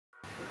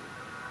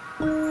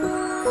Hi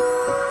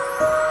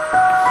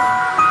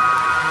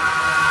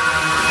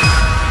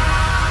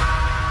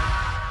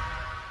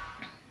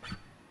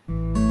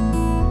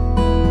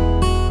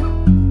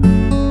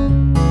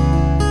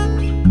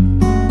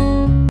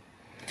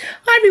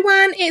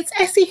everyone, it's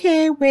Essie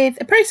here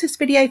with a process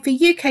video for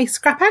UK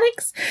Scrap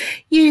Addicts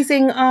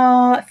using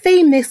our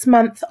theme this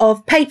month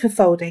of paper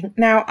folding.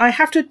 Now I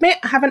have to admit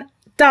I haven't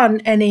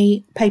done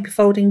any paper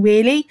folding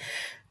really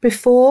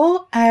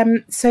before,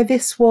 so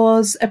this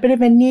was a bit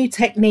of a new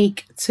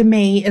technique to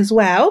me as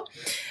well.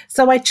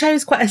 So I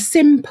chose quite a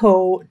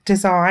simple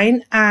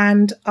design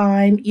and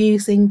I'm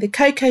using the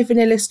Cocoa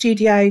Vanilla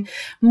Studio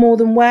More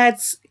Than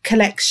Words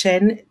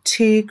collection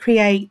to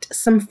create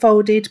some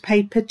folded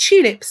paper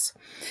tulips.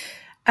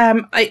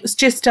 It was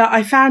just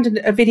I found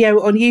a video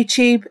on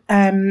YouTube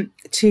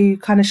to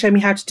kind of show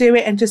me how to do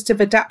it, and just have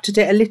adapted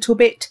it a little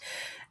bit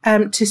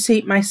to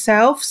suit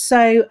myself.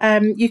 So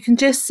you can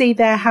just see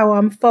there how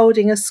I'm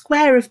folding a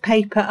square of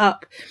paper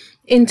up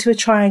into a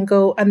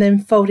triangle and then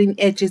folding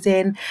the edges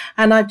in,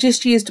 and I've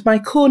just used my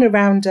corner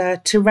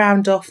rounder to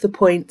round off the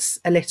points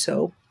a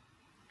little.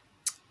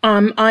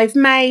 I've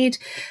made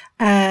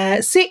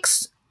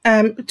 6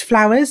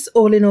 flowers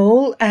all in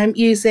all,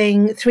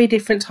 using 3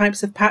 different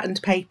types of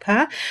patterned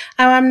paper,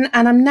 and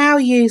I'm now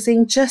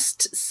using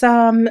just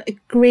some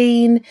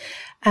green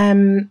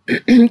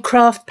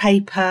craft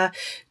paper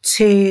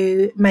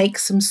to make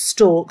some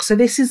stalks. So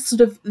this is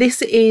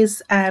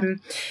I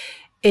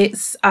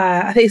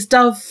think it's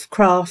Dove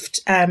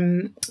craft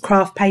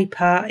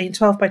paper in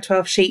 12 by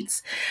 12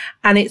 sheets,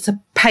 and it's a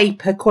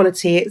paper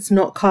quality. It's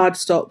not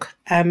cardstock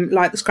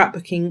like the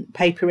scrapbooking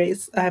paper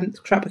is,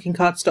 scrapbooking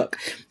cardstock.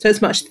 So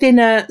it's much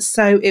thinner,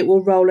 so it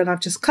will roll, and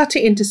I've just cut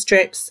it into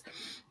strips,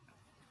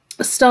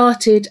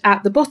 started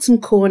at the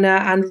bottom corner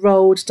and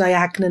rolled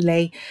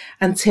diagonally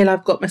until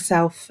I've got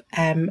myself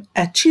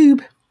a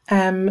tube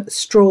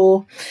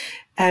straw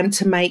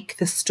to make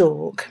the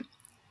stalk.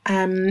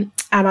 And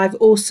I've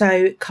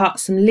also cut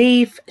some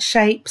leaf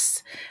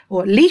shapes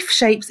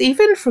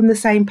even from the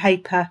same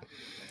paper,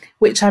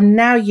 which I'm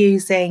now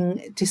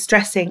using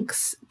distress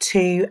inks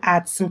to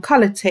add some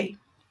colour to.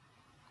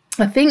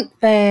 I think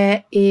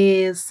there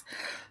is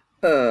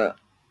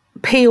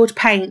peeled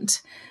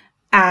paint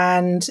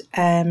and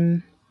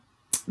the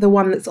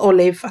one that's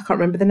olive, I can't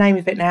remember the name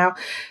of it now,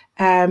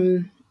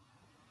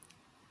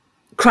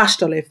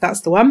 crushed olive,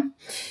 that's the one.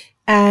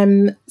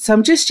 So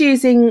I'm just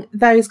using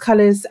those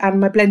colours and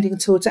my blending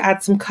tool to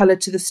add some colour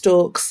to the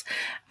stalks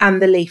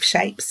and the leaf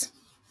shapes.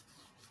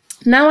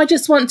 Now I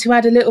just want to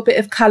add a little bit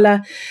of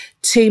colour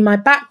to my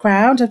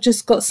background. I've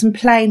just got some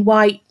plain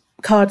white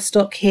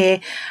cardstock here,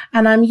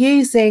 and I'm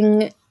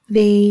using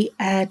the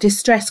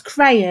Distress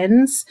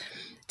crayons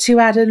to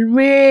add a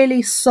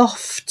really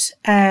soft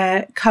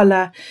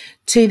colour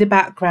to the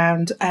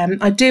background.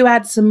 I do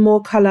add some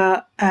more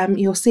colour,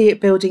 you'll see it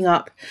building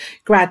up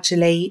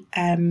gradually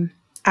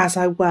as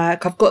I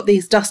work. I've got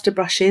these duster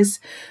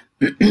brushes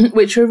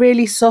which are a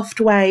really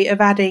soft way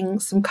of adding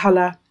some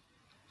colour.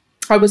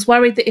 I was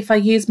worried that if I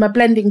use my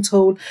blending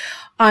tool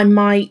I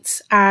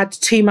might add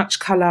too much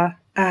colour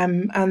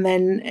and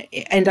then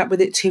end up with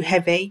it too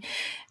heavy.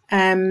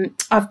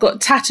 I've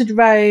got tattered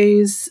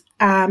rose,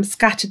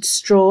 scattered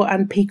straw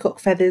and peacock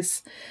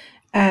feathers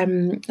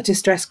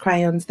distress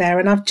crayons there,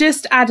 and I've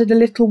just added a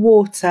little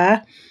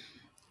water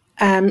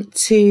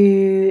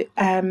to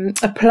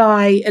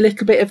apply a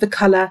little bit of the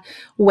colour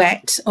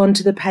wet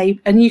onto the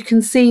paper, and you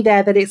can see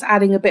there that it's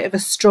adding a bit of a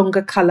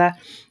stronger colour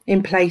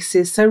in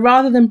places. So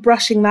rather than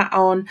brushing that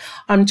on,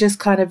 I'm just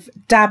kind of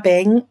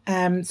dabbing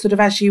sort of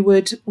as you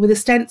would with a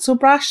stencil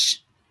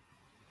brush,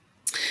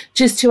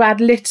 just to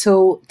add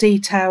little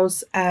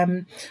details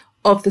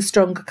of the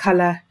stronger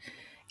colour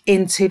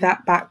into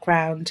that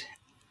background.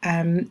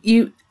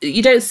 You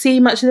don't see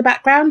much of the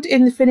background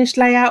in the finished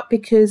layout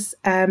because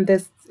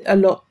there's a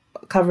lot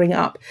covering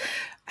up,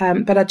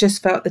 but I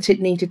just felt that it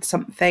needed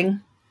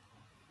something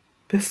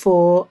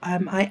before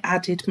I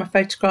added my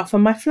photograph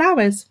on my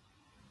flowers.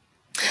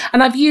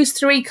 And I've used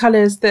 3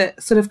 colours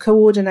that sort of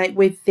coordinate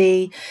with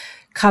the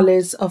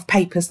colours of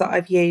papers that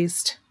I've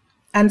used.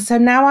 And so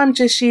now I'm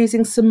just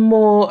using some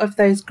more of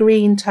those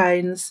green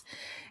tones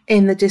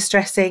in the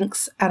distress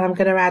inks, and I'm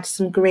going to add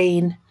some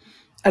green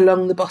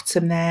along the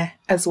bottom there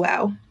as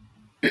well.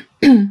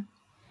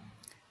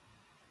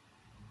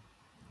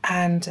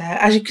 And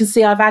as you can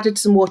see, I've added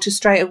some water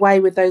straight away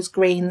with those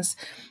greens,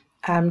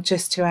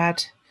 just to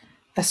add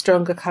a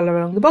stronger colour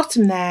along the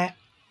bottom there.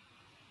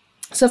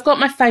 So I've got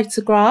my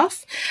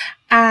photograph,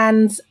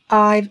 and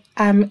I've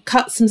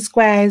cut some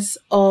squares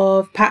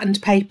of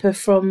patterned paper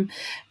from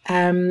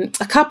a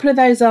couple of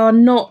those are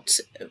not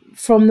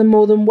from the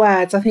More Than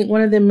Words. I think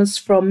one of them was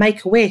from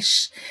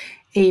Make-A-Wish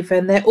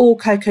even. They're all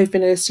Cocoa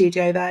Vanilla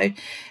Studio though.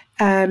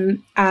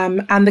 And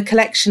the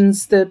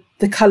collections, the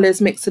colours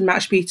mix and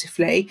match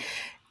beautifully.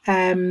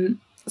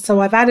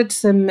 So I've added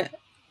some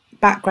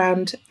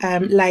background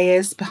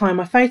layers behind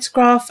my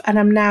photograph, and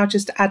I'm now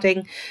just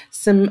adding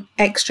some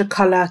extra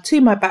colour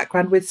to my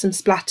background with some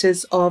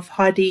splatters of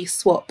Heidi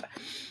Swap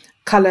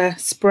colour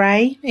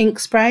spray, ink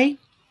spray.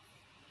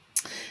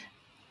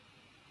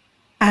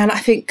 And I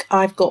think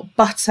I've got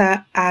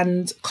butter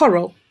and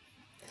coral,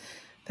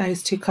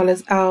 those two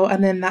colours. Oh,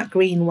 and then that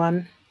green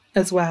one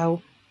as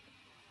well.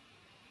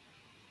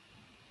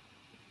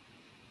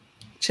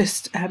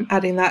 Just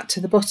adding that to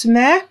the bottom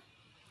there,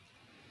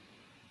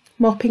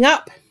 mopping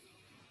up.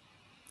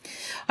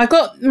 I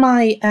got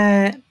my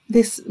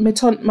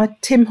my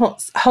Tim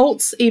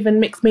Holtz even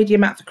mixed media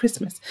mat for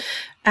Christmas,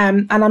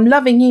 and I'm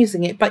loving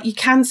using it, but you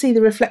can see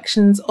the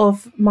reflections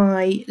of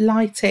my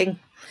lighting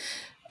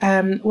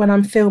when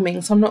I'm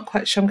filming, so I'm not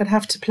quite sure. I'm going to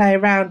have to play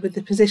around with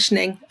the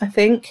positioning, I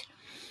think,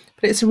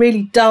 but it's a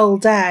really dull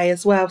day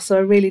as well, so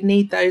I really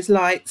need those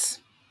lights.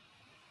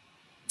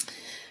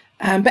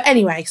 But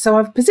anyway, so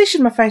I've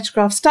positioned my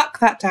photograph, stuck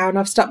that down,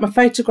 I've stuck my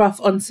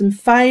photograph on some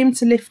foam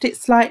to lift it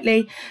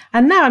slightly,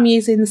 and now I'm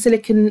using the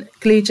silicone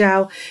glue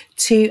gel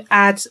to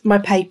add my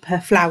paper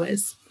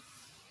flowers,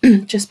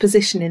 just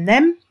positioning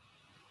them.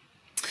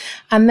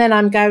 And then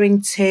I'm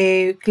going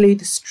to glue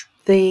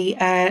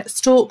the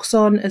stalks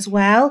on as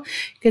well.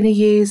 Going to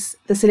use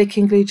the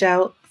silicone glue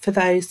gel for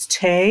those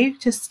too,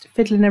 just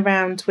fiddling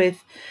around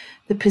with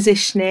the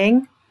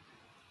positioning,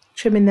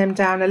 trimming them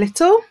down a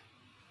little.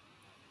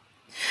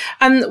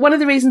 And one of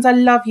the reasons I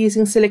love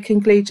using silicone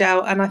glue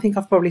gel, and I think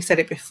I've probably said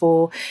it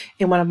before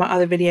in one of my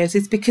other videos,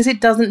 is because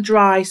it doesn't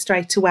dry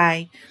straight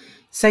away.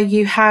 So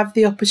you have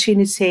the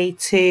opportunity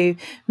to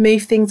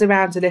move things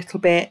around a little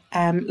bit,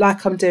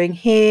 like I'm doing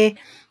here,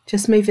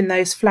 just moving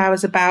those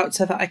flowers about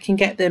so that I can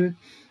get them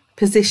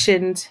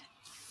positioned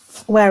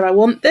where I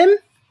want them.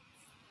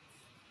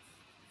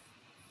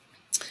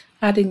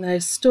 Adding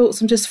those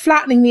stalks, I'm just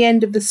flattening the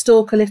end of the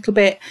stalk a little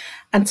bit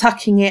and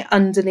tucking it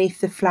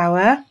underneath the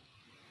flower.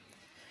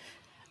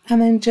 And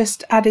then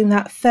just adding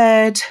that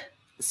third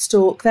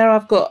stalk there.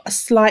 I've got a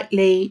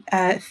slightly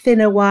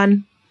thinner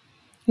one.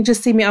 You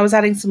just see me, I was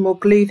adding some more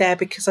glue there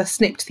because I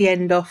snipped the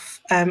end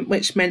off,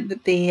 which meant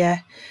that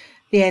the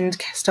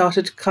end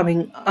started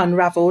coming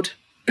unravelled.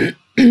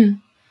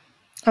 And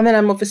then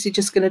I'm obviously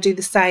just going to do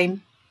the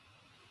same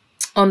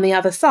on the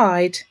other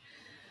side.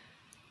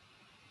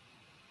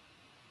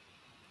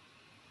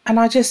 And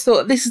I just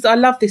thought, I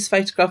love this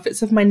photograph.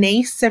 It's of my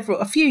niece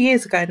a few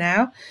years ago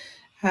now.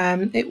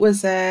 It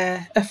was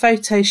a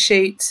photo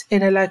shoot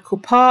in a local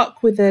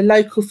park with a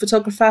local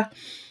photographer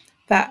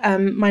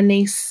that my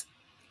niece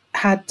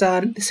had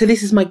done. So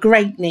this is my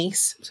great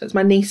niece, so it's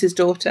my niece's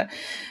daughter,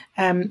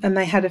 and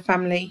they had a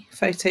family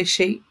photo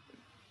shoot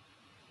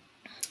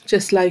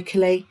just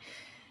locally,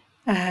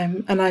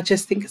 and I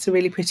just think it's a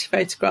really pretty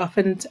photograph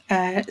and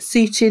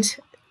suited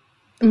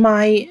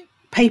my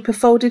paper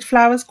folded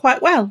flowers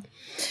quite well.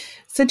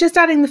 So just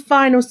adding the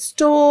final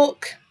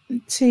stalk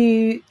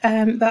to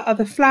that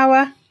other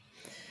flower,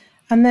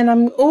 and then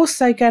I'm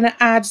also going to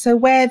add, so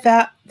where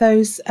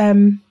those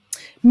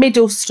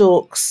middle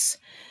stalks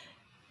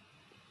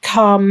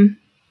come,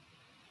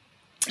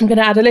 I'm going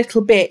to add a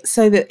little bit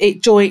so that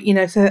it join,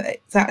 so that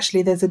it's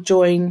actually there's a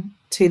join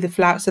to the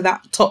flower, so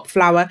that top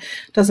flower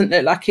doesn't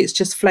look like it's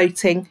just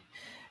floating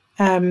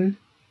and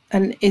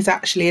is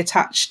actually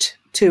attached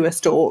to a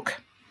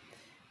stalk.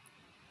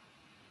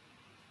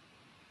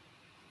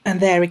 And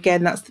there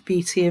again, that's the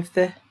beauty of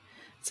the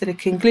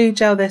silicone glue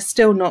gel. They're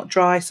still not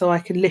dry, so I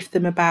can lift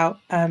them about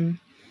and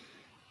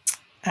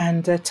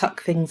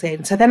tuck things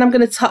in. So then I'm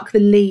going to tuck the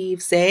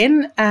leaves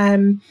in.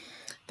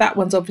 That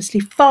one's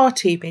obviously far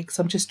too big,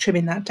 so I'm just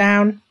trimming that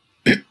down.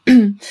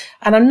 And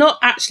I'm not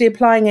actually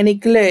applying any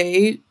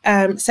glue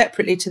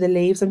separately to the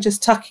leaves. I'm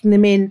just tucking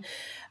them in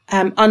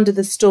under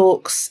the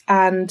stalks,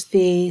 and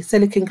the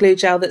silicone glue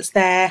gel that's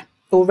there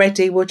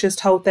already will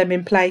just hold them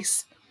in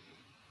place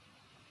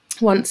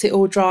once it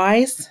all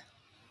dries.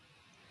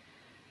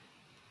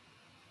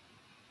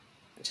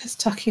 Just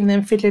tucking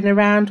them, fiddling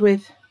around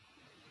with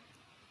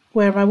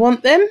where I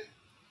want them.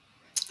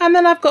 And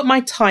then I've got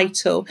my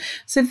title.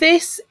 So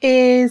this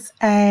is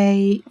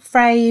a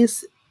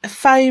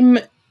foam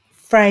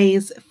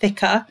phrase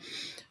thicker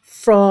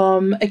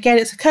from, again,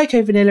 it's a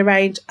Cocoa Vanilla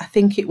range. I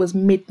think it was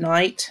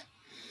Midnight.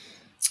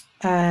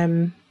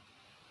 And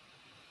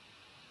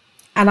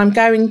I'm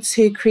going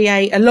to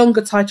create a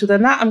longer title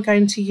than that. I'm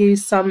going to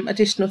use some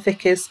additional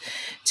thickers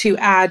to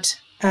add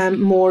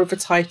more of a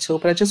title,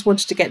 but I just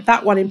wanted to get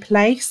that one in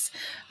place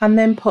and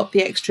then pop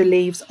the extra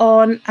leaves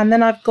on. And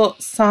then I've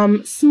got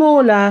some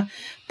smaller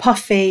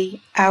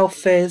puffy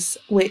alphas,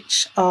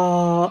 which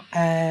are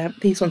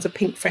these ones are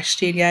Pink Fresh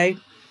Studio,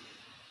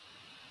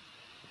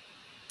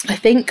 I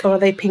think, or are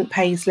they Pink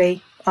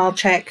Paisley? I'll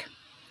check.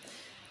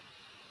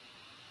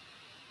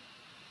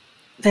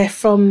 They're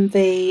from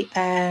the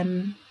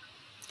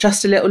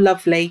Just a Little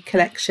Lovely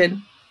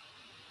collection.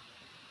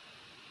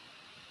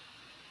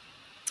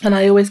 And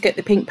I always get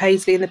the Pink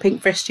Paisley and the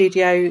Pink Fresh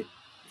Studio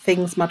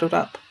things muddled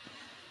up.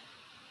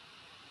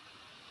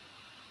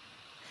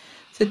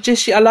 So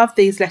I love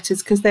these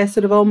letters because they're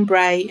sort of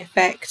ombre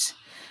effect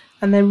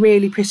and they're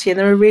really pretty, and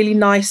they're a really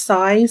nice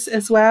size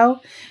as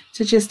well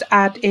to just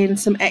add in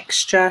some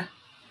extra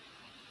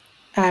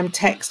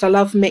text. I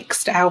love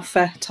mixed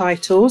alpha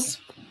titles.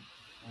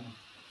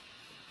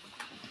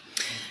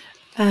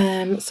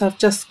 So I've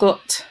just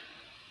got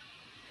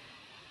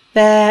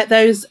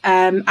Those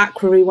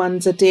aquarry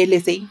ones are Dear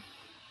Lizzie.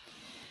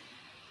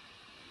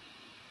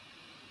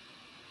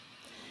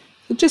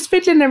 Just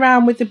fiddling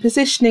around with the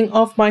positioning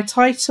of my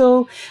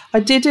title. I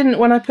didn't,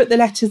 when I put the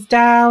letters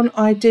down,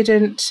 I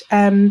didn't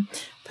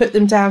put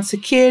them down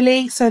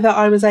securely so that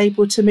I was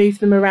able to move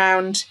them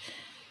around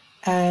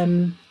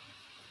and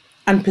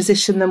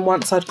position them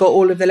once I'd got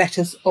all of the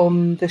letters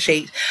on the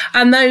sheet.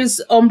 And those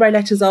ombre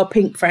letters are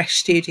Pink Fresh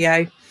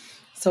Studio,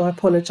 so I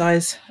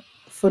apologise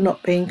for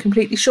not being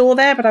completely sure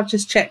there, but I've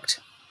just checked.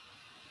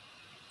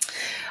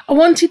 I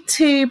wanted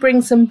to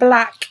bring some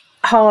black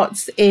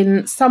hearts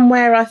in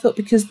somewhere, I thought,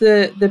 because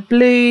the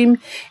bloom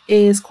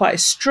is quite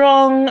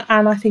strong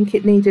and I think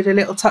it needed a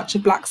little touch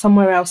of black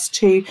somewhere else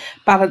to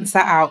balance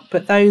that out,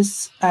 but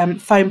those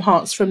foam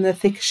hearts from the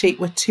thicker sheet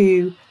were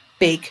too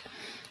big,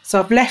 so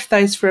I've left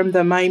those for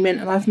the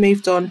moment and I've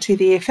moved on to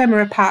the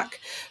ephemera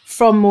pack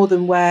from More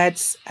Than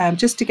Words,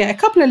 just to get a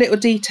couple of little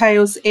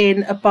details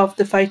in above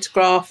the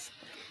photograph.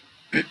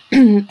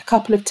 A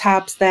couple of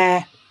tabs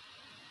there,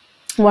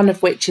 one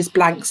of which is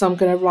blank, so I'm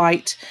going to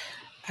write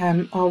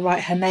I'll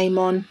write her name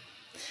on.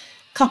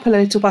 A couple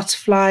of little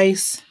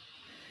butterflies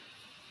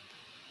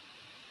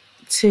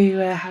to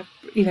have,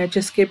 you know,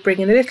 just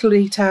bringing a little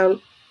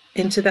detail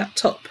into that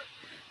top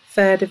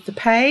third of the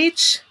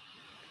page,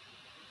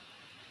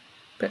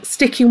 but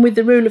sticking with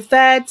the rule of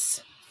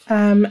thirds,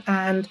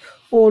 and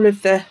all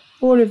of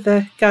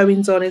the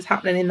goings on is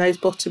happening in those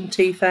bottom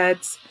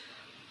 2/3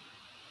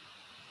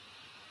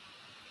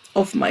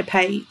 of my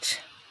page.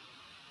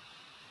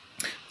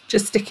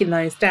 Just sticking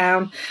those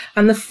down,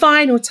 and the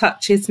final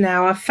touches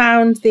now. I've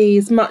found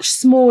these much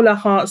smaller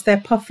hearts,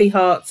 they're puffy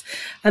hearts,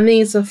 and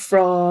these are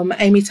from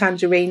Amy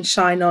Tangerine's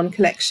Shine On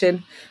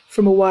collection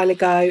from a while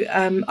ago,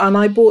 and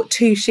I bought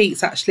 2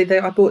 sheets actually.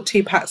 I bought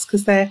 2 packs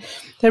because they're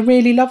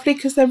really lovely,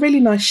 because they're really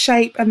nice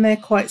shape and they're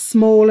quite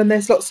small and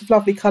there's lots of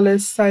lovely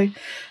colours, so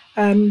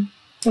I'll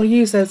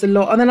use those a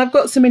lot. And then I've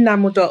got some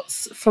enamel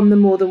dots from the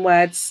More Than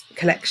Words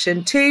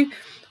collection too,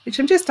 which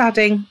I'm just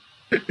adding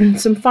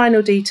some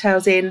final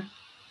details in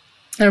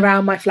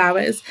around my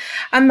flowers,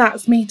 and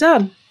that's me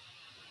done.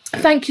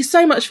 Thank you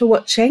so much for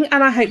watching,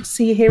 and I hope to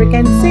see you here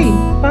again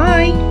soon.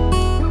 Bye.